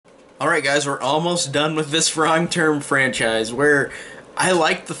Alright guys, we're almost done with this Wrong Turn franchise, where I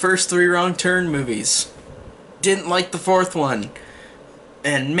liked the first three Wrong Turn movies. Didn't like the fourth one.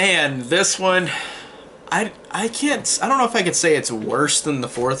 And man, this one, I don't know if I could say it's worse than the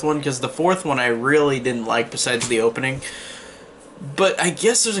fourth one, because the fourth one I really didn't like besides the opening. But I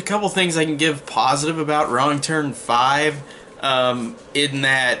guess there's a couple things I can give positive about Wrong Turn 5, in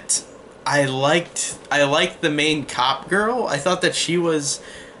that I liked the main cop girl. I thought that she was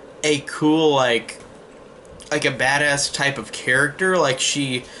a cool, like a badass type of character. Like,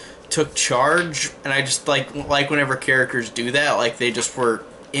 she took charge, and I just like whenever characters do that, like they just were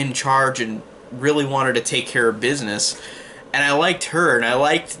in charge and really wanted to take care of business. And I liked her, and I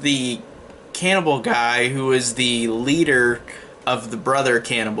liked the cannibal guy who is the leader of the brother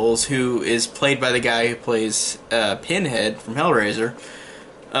cannibals, who is played by the guy who plays Pinhead from Hellraiser.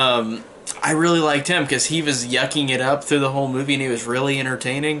 I really liked him because he was yucking it up through the whole movie, and he was really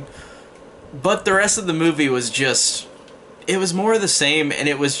entertaining. But the rest of the movie was just, it was more of the same, and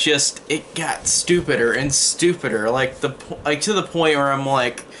it was just, it got stupider and stupider, like to the point where I'm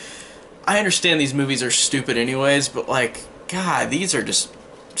like, I understand these movies are stupid anyways, but like, God, these are just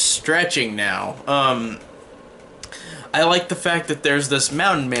stretching now. I like the fact that there's this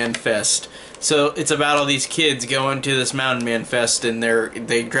Mountain Man Fest. So it's about all these kids going to this Mountain Man Fest, and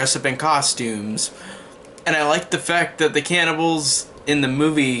they dress up in costumes. And I like the fact that the cannibals in the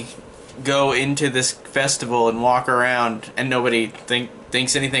movie go into this festival and walk around, and nobody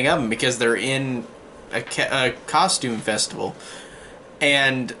thinks anything of them because they're in a costume festival.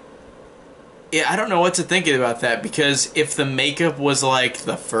 And yeah, I don't know what to think about that, because if the makeup was like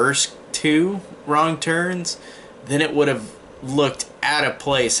the first two Wrong Turns, then it would have looked out of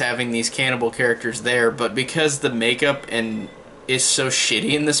place having these cannibal characters there. But because the makeup is so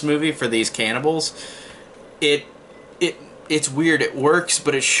shitty in this movie for these cannibals, it's weird. It works,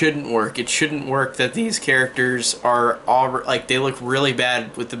 but it shouldn't work. It shouldn't work that these characters are all like, they look really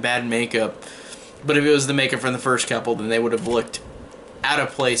bad with the bad makeup. But if it was the makeup from the first couple, then they would have looked out of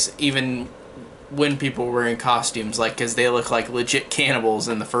place even when people were in costumes, like, because they look like legit cannibals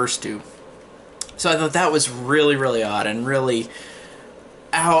in the first two. So I thought that was really, really odd and really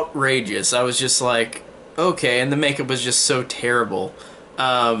outrageous. I was just like, okay, and the makeup was just so terrible.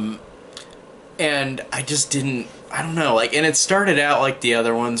 And I just didn't, I don't know, like, and it started out like the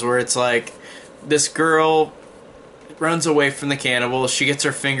other ones where it's like, this girl runs away from the cannibals, she gets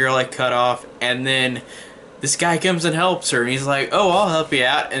her finger, like, cut off, and then this guy comes and helps her, and he's like, oh, I'll help you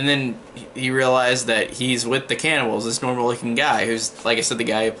out, and then he realized that he's with the cannibals, this normal-looking guy, who's, like I said, the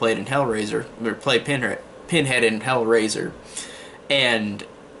guy who played in Hellraiser, or played Pinhead in Hellraiser. And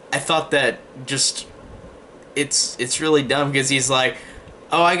I thought that just, it's really dumb, because he's like,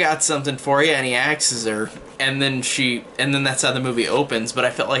 oh, I got something for you, and he axes her, and then that's how the movie opens. But I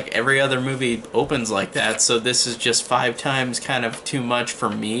felt like every other movie opens like that, so this is just 5 times kind of too much for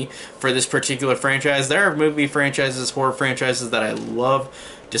me, for this particular franchise. There are movie franchises, horror franchises that I love,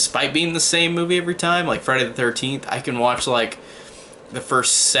 despite being the same movie every time, like Friday the 13th. I can watch, like, the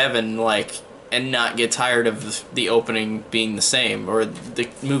first 7, like, and not get tired of the opening being the same, or the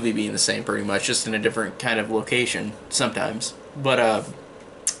movie being the same, pretty much, just in a different kind of location, sometimes. But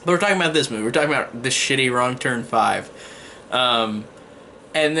we're talking about this movie. We're talking about this shitty Wrong Turn 5. And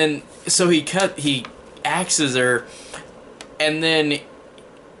then, so he axes her, and then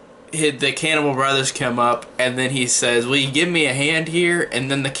the cannibal brothers come up, and then he says, will you give me a hand here?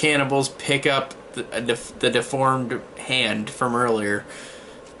 And then the cannibals pick up the deformed hand from earlier.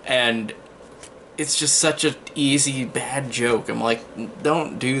 And it's just such an easy, bad joke. I'm like,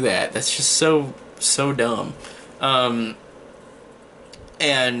 don't do that. That's just so dumb.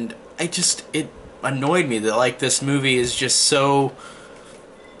 And it annoyed me that, like, this movie is just so,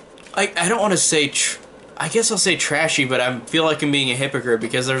 I don't want to say, I guess I'll say trashy, but I feel like I'm being a hypocrite,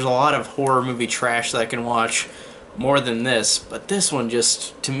 because there's a lot of horror movie trash that I can watch more than this. But this one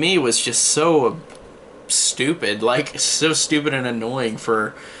just, to me, was just so stupid, like, so stupid and annoying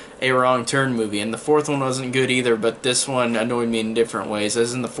for a Wrong Turn movie. And the fourth one wasn't good either, but this one annoyed me in different ways.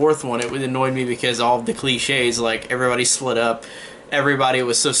 As in the fourth one, it annoyed me because all of the cliches, like, everybody split up, everybody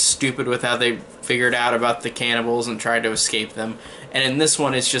was so stupid with how they figured out about the cannibals and tried to escape them. And in this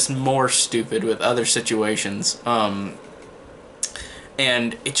one, it's just more stupid with other situations. And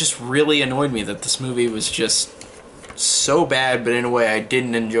it just really annoyed me that this movie was just so bad, but in a way I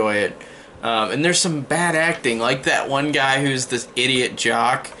didn't enjoy it. And there's some bad acting, like that one guy who's this idiot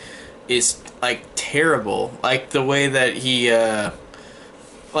jock is, like, terrible. Like, the way that he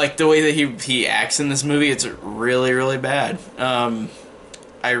he acts in this movie, it's really, really bad.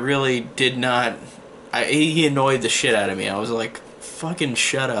 I really did not, he annoyed the shit out of me. I was like, fucking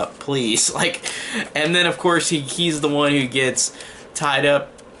shut up, please. Like, and then of course he's the one who gets tied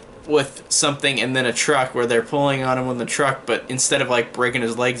up with something and then a truck where they're pulling on him on the truck, but instead of like breaking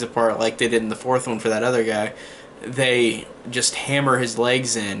his legs apart like they did in the fourth one for that other guy, they just hammer his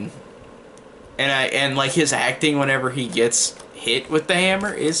legs in. And like his acting whenever he gets hit with the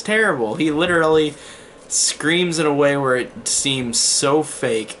hammer is terrible. He literally screams in a way where it seems so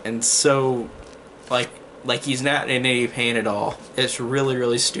fake and so like he's not in any pain at all. It's really,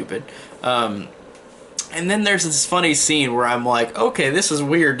 really stupid. And then there's this funny scene where I'm like, okay, this is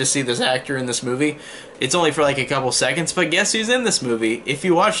weird to see this actor in this movie. It's only for like a couple seconds, but guess who's in this movie? If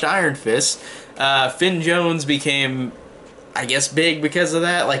you watched Iron Fist, Finn Jones became, I guess, big because of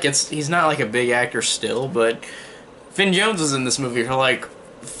that. Like, he's not like a big actor still, but Finn Jones was in this movie for like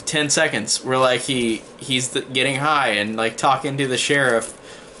 10 seconds, where like he's getting high and like talking to the sheriff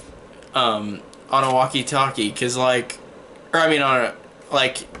on a walkie-talkie, cause like, or I mean on a,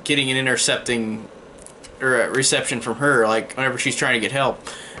 like getting an intercepting or a reception from her, like whenever she's trying to get help,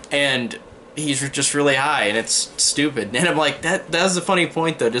 and he's just really high, and it's stupid. And I'm like, that's a funny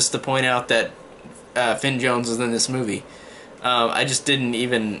point though, just to point out that Finn Jones was in this movie. I just didn't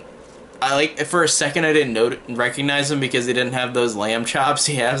even, for a second I didn't recognize him because he didn't have those lamb chops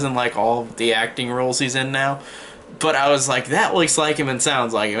he has in like all the acting roles he's in now. But I was like, that looks like him and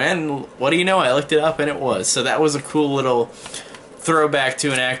sounds like him, and what do you know, I looked it up and it was. So that was a cool little throwback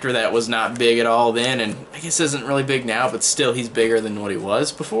to an actor that was not big at all then, and I guess isn't really big now, but still he's bigger than what he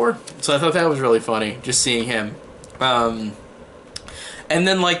was before. So I thought that was really funny, just seeing him. And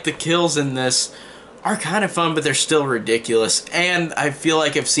then like the kills in this are kind of fun, but they're still ridiculous, and I feel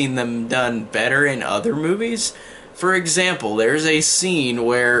like I've seen them done better in other movies. For example, there's a scene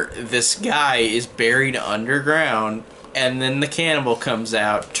where this guy is buried underground, and then the cannibal comes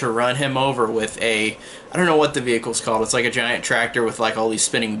out to run him over with a, I don't know what the vehicle's called, it's like a giant tractor with like all these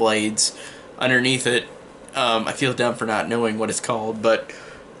spinning blades underneath it. I feel dumb for not knowing what it's called, but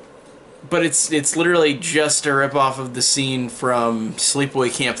it's literally just a ripoff of the scene from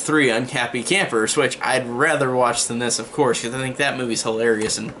Sleepaway Camp 3, Unhappy Campers, which I'd rather watch than this, of course, because I think that movie's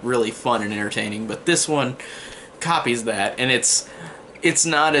hilarious and really fun and entertaining, but this one copies that, and it's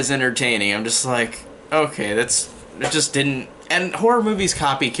not as entertaining. I'm just like, okay, it just didn't. And horror movies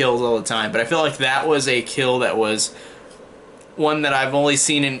copy kills all the time, but I feel like that was a kill that was one that I've only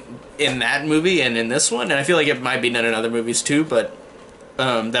seen in that movie and in this one, and I feel like it might be done in other movies too, but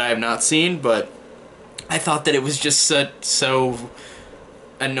that I have not seen. But I thought that it was just so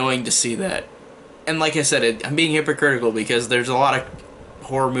annoying to see that. And like I said, I'm being hypocritical because there's a lot of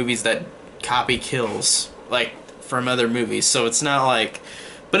horror movies that copy kills like from other movies, so it's not like.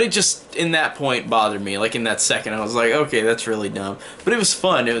 But it just, in that point, bothered me. Like, in that second, I was like, okay, that's really dumb. But it was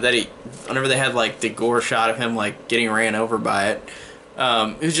fun whenever they had, like, the gore shot of him, like, getting ran over by it.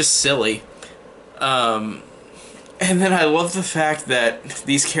 It was just silly. And then I love the fact that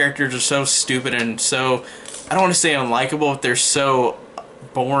these characters are so stupid and so, I don't want to say unlikable, but they're so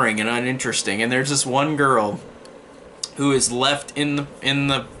boring and uninteresting. And there's this one girl who is left in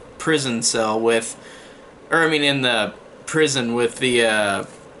the prison cell with, or I mean, in the prison with the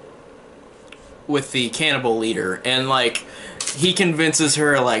cannibal leader, and like he convinces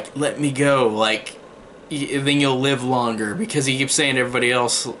her, like, let me go, like then you'll live longer, because he keeps saying to everybody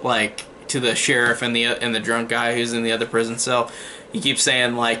else, like to the sheriff and the drunk guy who's in the other prison cell, he keeps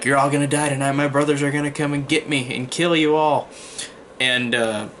saying like, you're all gonna die tonight, my brothers are gonna come and get me and kill you all. And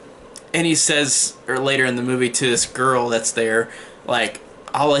he says, or later in the movie, to this girl that's there, like,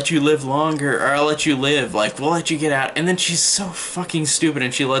 I'll let you live longer, or I'll let you live, like, we'll let you get out. And then she's so fucking stupid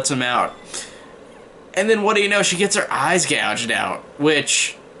and she lets him out. And then what do you know, she gets her eyes gouged out,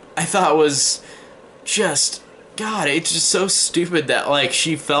 which I thought was just, God, it's just so stupid that, like,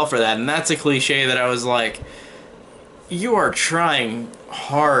 she fell for that. And that's a cliche that I was like, you are trying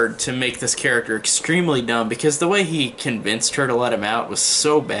hard to make this character extremely dumb, because the way he convinced her to let him out was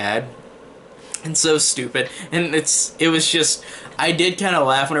so bad and so stupid. And it was just, I did kind of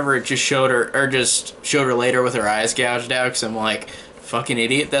laugh whenever it just showed her, or just showed her later with her eyes gouged out, because I'm like, fucking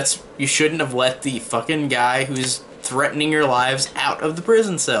idiot, you shouldn't have let the fucking guy who's threatening your lives out of the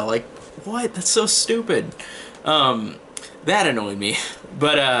prison cell. Like, what? That's so stupid. That annoyed me.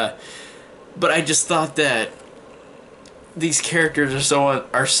 But I just thought that these characters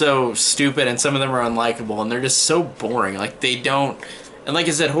are so stupid, and some of them are unlikable, and they're just so boring. Like, they don't. And like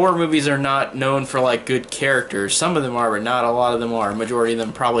I said, horror movies are not known for, like, good characters. Some of them are, but not a lot of them are. A majority of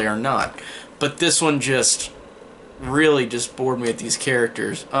them probably are not. But this one just really just bored me with these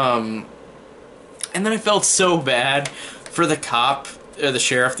characters. And then I felt so bad for the cop, or the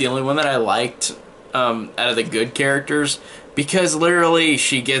sheriff, the only one that I liked out of the good characters, because literally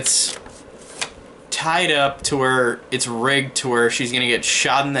she gets tied up to where it's rigged to where she's gonna get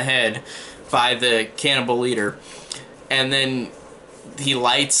shot in the head by the cannibal leader, and then he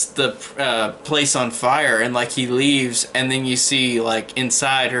lights the place on fire, and like he leaves, and then you see like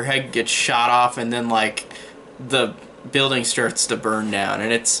inside her head gets shot off, and then like the building starts to burn down,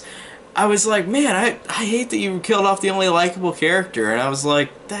 and I was like, man, I hate that you killed off the only likable character, and I was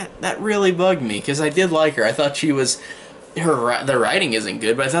like, that really bugged me, because I did like her. I thought she was, the writing isn't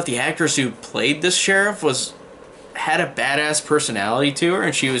good, but I thought the actress who played this sheriff had a badass personality to her,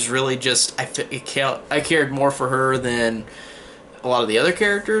 and she was really just, I cared more for her than a lot of the other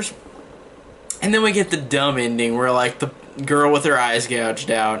characters. And then we get the dumb ending where like the girl with her eyes gouged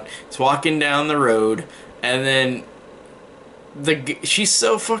out is walking down the road, and then she's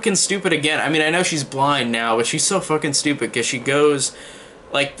so fucking stupid again. I mean, I know she's blind now, but she's so fucking stupid because she goes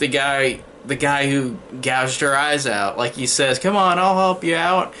like the guy who gouged her eyes out, like he says, come on, I'll help you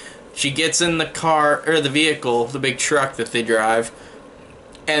out. She gets in the car, or the vehicle, the big truck that they drive,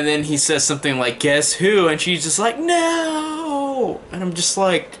 and then he says something like, guess who? And she's just like, no! And I'm just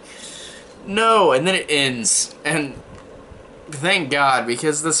like, no. And then it ends. And thank God,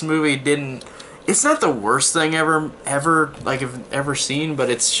 because this movie didn't... It's not the worst thing like I've ever seen, but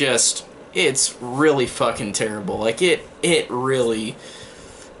it's just... It's really fucking terrible. Like, it really...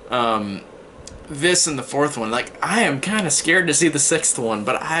 This and the fourth one, like, I am kind of scared to see the sixth one,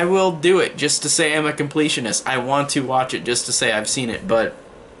 but I will do it just to say I'm a completionist. I want to watch it just to say I've seen it, but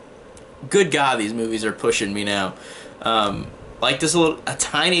good God, these movies are pushing me now. Like this a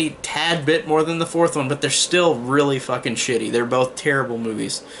tiny tad bit more than the fourth one, but they're still really fucking shitty. They're both terrible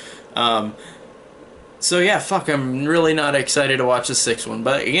movies. So yeah, fuck, I'm really not excited to watch the sixth one,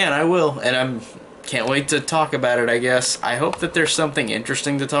 but again, I will, and can't wait to talk about it, I guess. I hope that there's something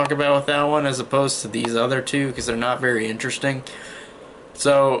interesting to talk about with that one as opposed to these other two, because they're not very interesting.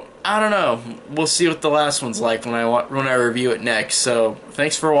 So, I don't know. We'll see what the last one's like when I review it next. So,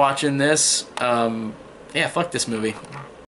 thanks for watching this. Yeah, fuck this movie.